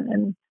patient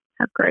and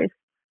have grace.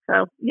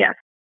 So yes,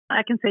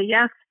 I can say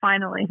yes,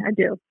 finally, I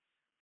do.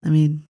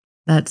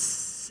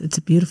 It's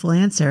a beautiful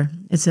answer.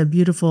 It's a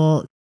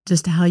beautiful,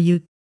 just how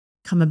you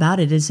come about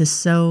it is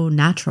just so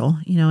natural,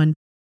 and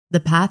the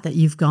path that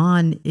you've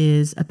gone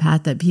is a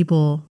path that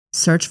people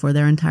search for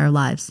their entire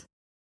lives.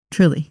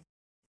 Truly.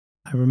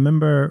 I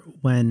remember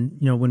when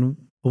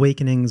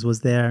Awakenings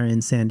was there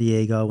in San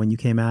Diego, when you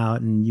came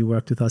out and you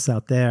worked with us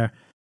out there,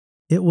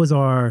 it was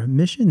our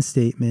mission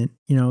statement.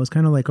 It was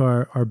kind of like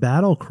our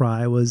battle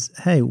cry was,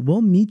 hey, we'll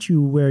meet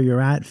you where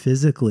you're at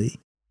physically,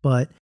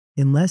 but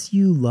unless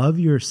you love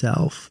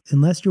yourself,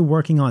 unless you're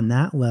working on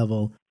that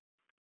level,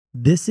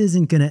 this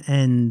isn't going to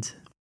end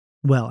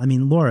well.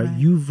 Laura, right.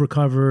 You've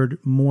recovered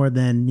more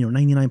than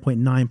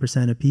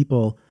 99.9% of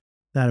people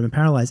that have been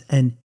paralyzed,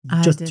 and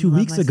just 2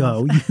 weeks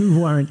ago you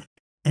weren't.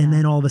 And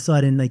then all of a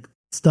sudden,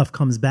 stuff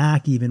comes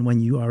back, even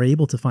when you are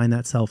able to find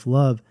that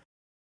self-love.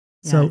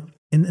 Yeah. So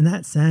in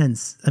that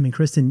sense,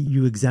 Kristen,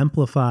 you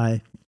exemplify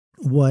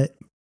what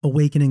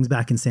Awakenings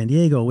back in San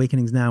Diego,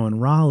 Awakenings now in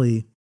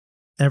Raleigh,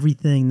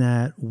 everything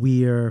that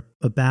we're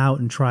about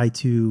and try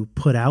to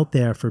put out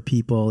there for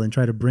people and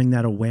try to bring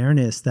that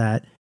awareness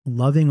that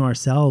loving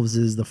ourselves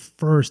is the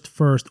first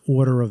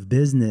order of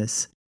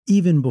business,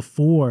 even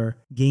before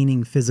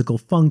gaining physical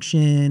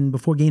function,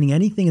 before gaining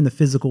anything in the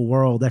physical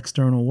world,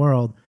 external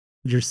world.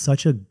 You're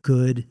such a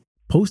good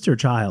poster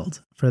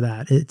child for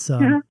that. It's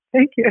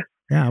thank you.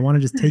 Yeah, I want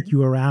to just take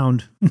you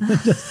around.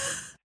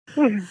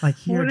 What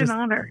an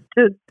honor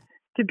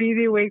to be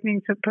the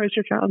Awakenings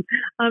poster child.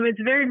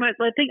 It's very much.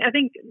 I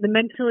think the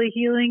mentally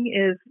healing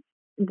is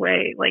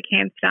way,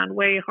 hands down,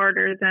 way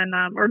harder than,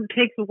 or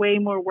takes way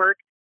more work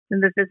than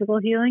the physical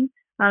healing.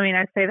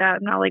 I say that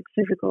I'm not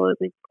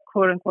physically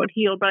quote unquote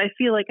healed, but I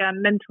feel like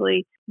I'm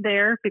mentally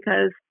there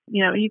because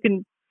you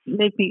can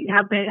make me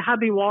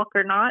happy walk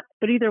or not,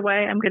 but either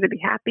way, I'm going to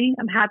be happy.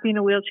 I'm happy in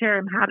a wheelchair.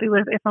 I'm happy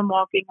if I'm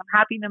walking. I'm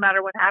happy no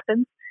matter what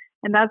happens.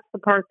 And that's the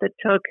part that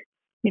took,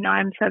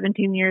 I'm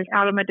 17 years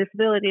out of my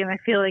disability, and I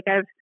feel like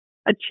I've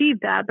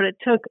achieved that, but it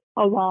took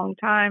a long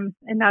time.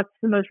 And that's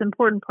the most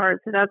important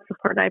part. So that's the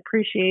part I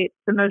appreciate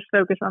the most,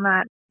 focus on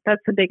that.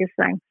 That's the biggest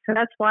thing. So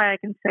that's why I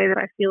can say that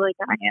I feel like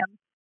I am,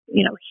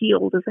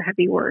 healed is a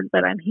heavy word,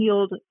 but I'm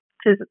healed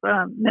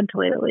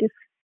mentally at least.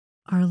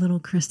 our little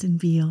Kristen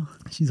Beal.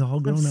 She's all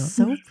grown I'm up.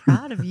 so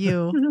proud of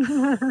you.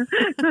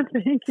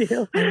 Thank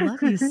you. I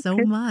love you so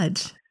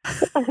much.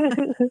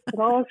 It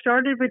all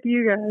started with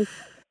you guys.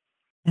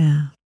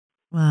 Yeah.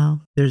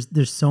 Wow.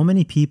 There's so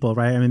many people,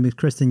 right? I mean,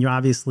 Kristen, you're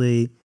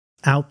obviously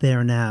out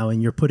there now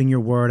and you're putting your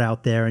word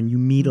out there and you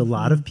meet a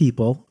lot of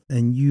people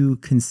and you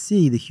can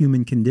see the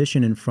human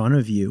condition in front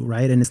of you,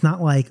 right? And it's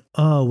not like,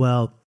 oh,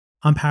 well,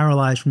 I'm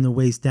paralyzed from the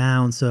waist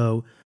down,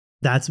 so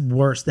that's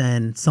worse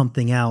than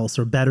something else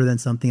or better than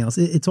something else.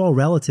 It's all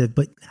relative,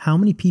 but how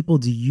many people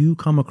do you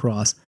come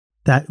across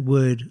that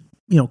would,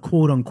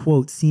 quote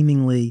unquote,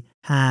 seemingly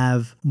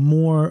have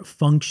more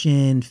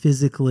function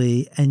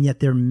physically and yet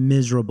they're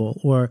miserable,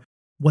 or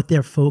what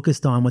they're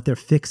focused on, what they're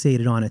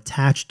fixated on,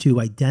 attached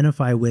to,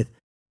 identify with?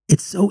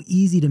 It's so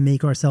easy to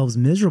make ourselves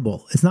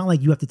miserable. It's not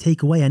like you have to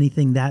take away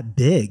anything that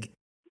big.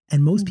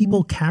 And most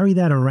people carry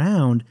that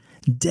around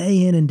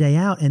day in and day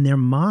out, and their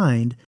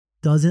mind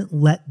doesn't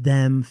let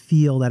them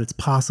feel that it's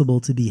possible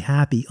to be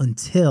happy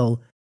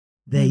until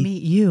they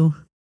meet you.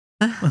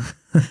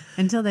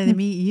 Until they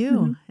meet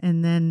you.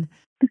 And then,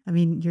 I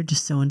mean, you're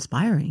just so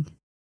inspiring.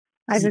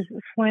 I just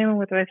swam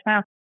with my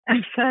mouth.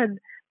 I've said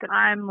that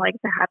I'm like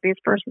the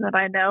happiest person that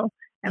I know.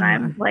 And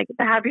I'm like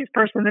the happiest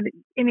person that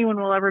anyone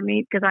will ever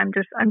meet, because I'm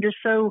just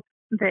so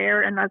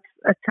there. And that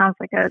sounds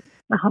like a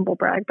humble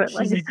brag, but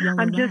like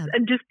I'm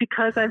just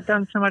because I've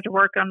done so much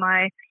work on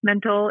my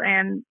mental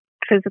and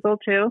physical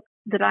too,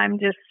 that I'm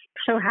just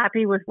so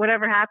happy with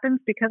whatever happens,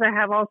 because I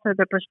have also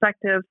the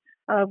perspective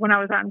of when I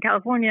was out in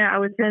California, I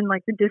was in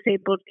like the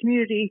disabled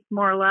community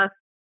more or less.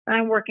 And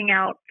I'm working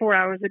out 4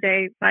 hours a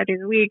day, 5 days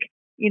a week,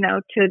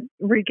 to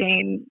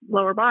regain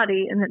lower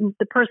body. And then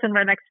the person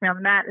right next to me on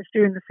the mat is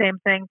doing the same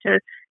thing to,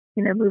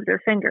 move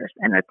their fingers.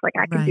 And it's like,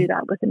 I can do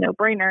that with a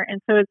no-brainer.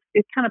 And so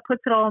it kind of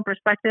puts it all in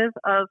perspective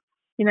of,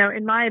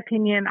 in my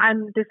opinion,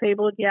 I'm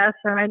disabled, yes,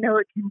 and I know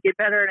it can get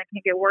better and it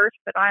can get worse,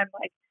 but I'm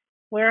like,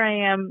 where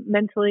I am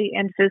mentally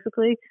and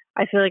physically,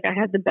 I feel like I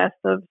had the best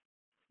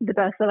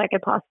that I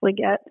could possibly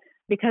get,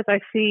 because I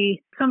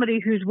see somebody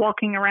who's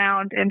walking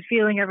around and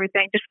feeling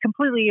everything, just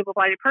completely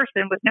able-bodied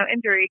person with no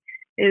injury,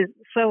 is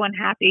so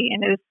unhappy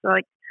and is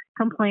like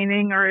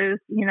complaining, or is,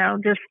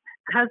 just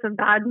has a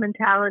bad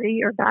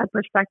mentality or bad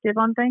perspective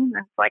on things.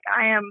 And it's like,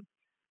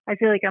 I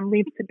feel like I'm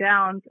leaps and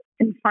bounds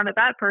in front of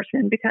that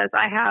person, because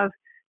I have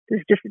this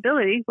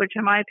disability, which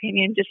in my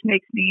opinion just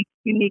makes me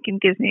unique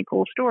and gives me a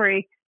cool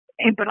story.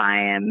 But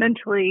I am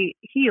mentally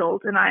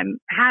healed and I'm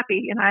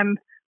happy, and I'm,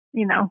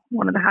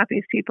 one of the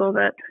happiest people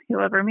that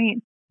you'll ever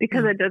meet,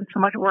 because I've done so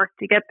much work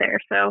to get there.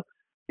 So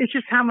it's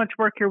just how much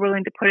work you're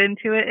willing to put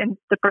into it, and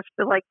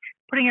like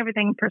putting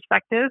everything in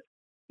perspective,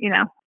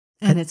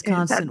 And it's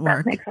constant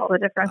work. That makes all the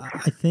difference.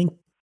 I think,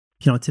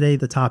 today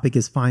the topic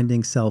is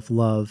finding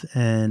self-love.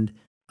 And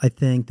I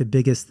think the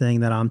biggest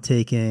thing that I'm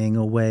taking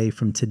away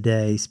from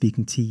today,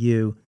 speaking to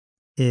you,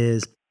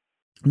 is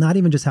not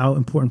even just how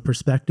important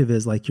perspective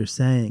is, like you're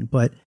saying,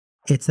 but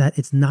it's that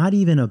it's not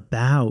even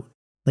about,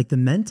 like, the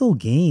mental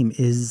game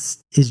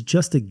is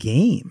just a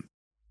game,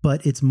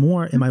 but it's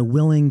more, am I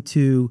willing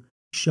to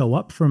show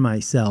up for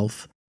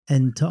myself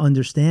and to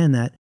understand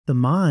that the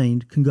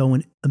mind can go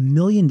in a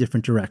million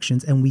different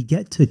directions, and we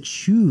get to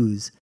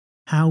choose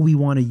how we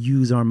want to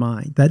use our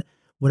mind. That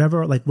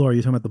whatever, like Laura,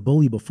 you're talking about the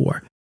bully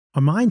before,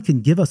 our mind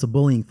can give us a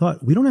bullying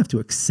thought. We don't have to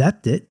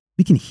accept it.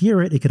 We can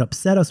hear it. It could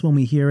upset us when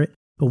we hear it,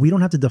 but we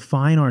don't have to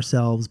define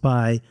ourselves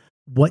by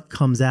what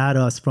comes at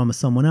us from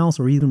someone else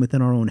or even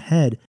within our own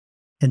head.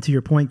 And to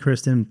your point,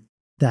 Kristen,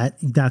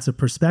 that's a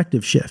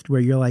perspective shift where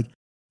you're like,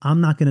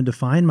 I'm not going to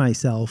define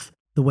myself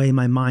the way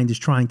my mind is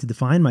trying to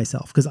define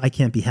myself, because I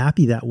can't be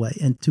happy that way.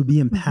 And to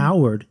be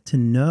empowered to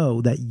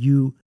know that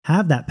you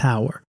have that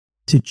power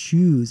to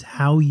choose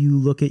how you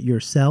look at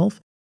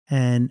yourself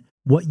and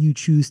what you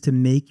choose to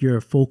make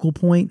your focal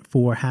point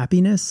for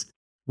happiness,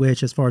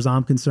 which, as far as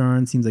I'm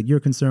concerned, seems like you're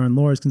concerned,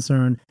 Laura's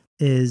concerned,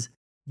 is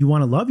you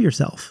want to love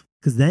yourself,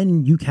 because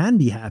then you can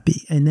be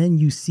happy. And then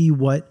you see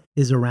what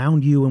is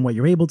around you and what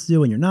you're able to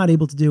do and you're not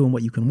able to do and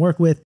what you can work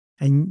with.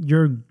 And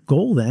your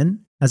goal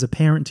then, as a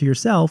parent to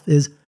yourself,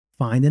 is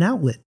find an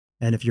outlet.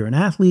 And if you're an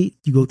athlete,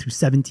 you go through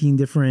 17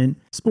 different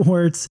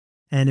sports.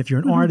 And if you're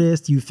an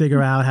artist, you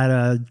figure out how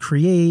to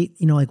create,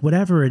 like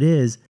whatever it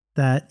is,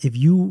 that if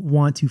you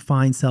want to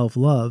find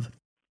self-love,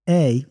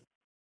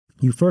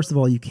 first of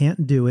all, you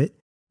can't do it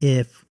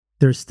if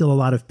there's still a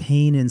lot of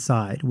pain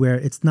inside, where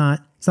it's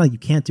not like you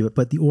can't do it,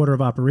 but the order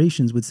of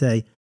operations would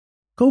say,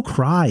 go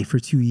cry for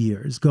 2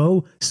 years,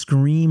 go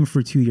scream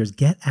for 2 years,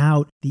 get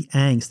out the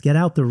angst, get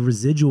out the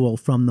residual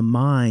from the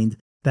mind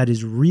that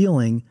is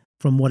reeling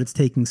from what it's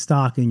taking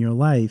stock in your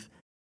life.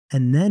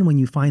 And then when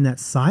you find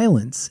that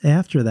silence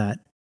after that,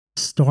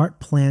 start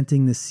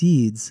planting the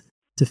seeds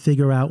to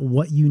figure out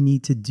what you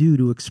need to do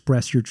to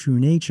express your true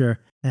nature.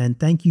 And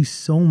thank you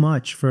so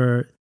much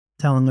for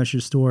telling us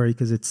your story,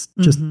 because it's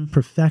just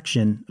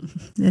perfection.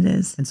 It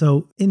is. And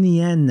so in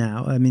the end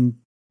now, I mean,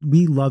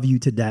 we love you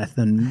to death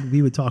and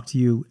we would talk to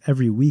you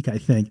every week, I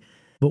think.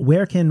 But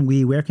where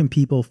can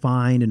people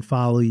find and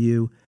follow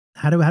you?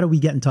 How do we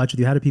get in touch with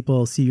you? How do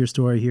people see your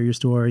story, hear your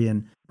story,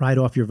 and ride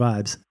off your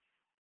vibes?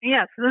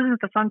 Yeah, so this is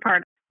the fun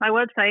part. My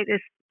website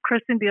is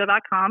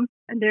KristenBeal.com,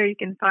 and there you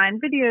can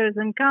find videos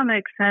and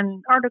comics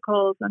and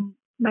articles and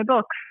my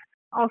books.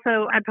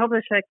 Also, I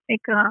publish a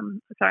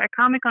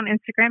comic on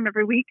Instagram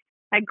every week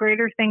at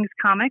Greater Things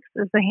Comics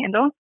is the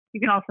handle. You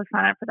can also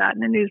sign up for that in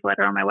the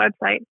newsletter on my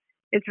website.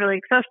 It's really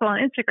accessible on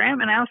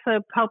Instagram. And I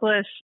also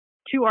publish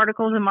 2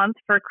 articles a month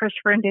for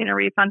Christopher and Dana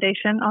Reeve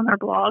Foundation on their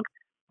blog.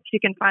 So you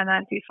can find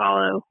that if you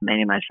follow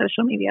many of my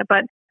social media.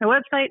 But my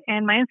website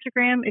and my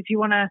Instagram, if you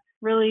want to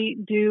really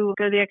go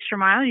the extra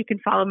mile, you can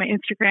follow my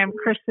Instagram,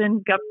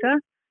 Kristen Gupta,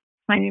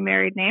 my new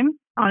married name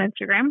on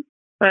Instagram.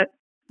 But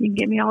you can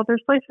get me all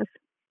those places.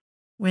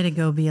 Way to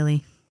go,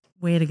 Beely.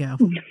 Way to go.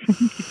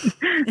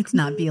 It's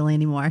not Beely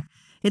anymore.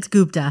 It's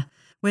Gupta.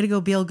 Way to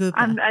go, Beal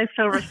Gupta. I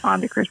still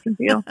respond to Kristen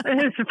Beal.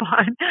 It's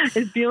fine.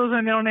 It's Beal is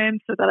my middle name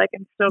so that I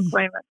can still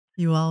claim it.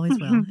 You always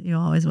will. You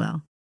always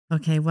will.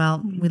 Okay,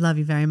 well, we love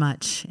you very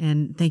much.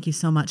 And thank you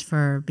so much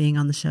for being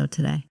on the show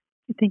today.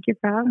 Thank you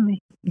for having me.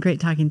 Great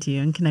talking to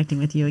you and connecting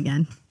with you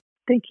again.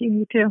 Thank you.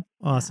 You too.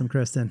 Awesome,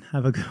 Kristen.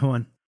 Have a good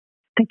one.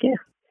 Thank you.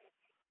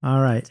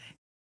 All right.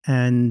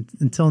 And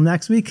until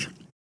next week,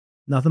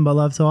 nothing but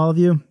love to all of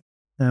you.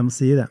 And we'll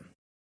see you then.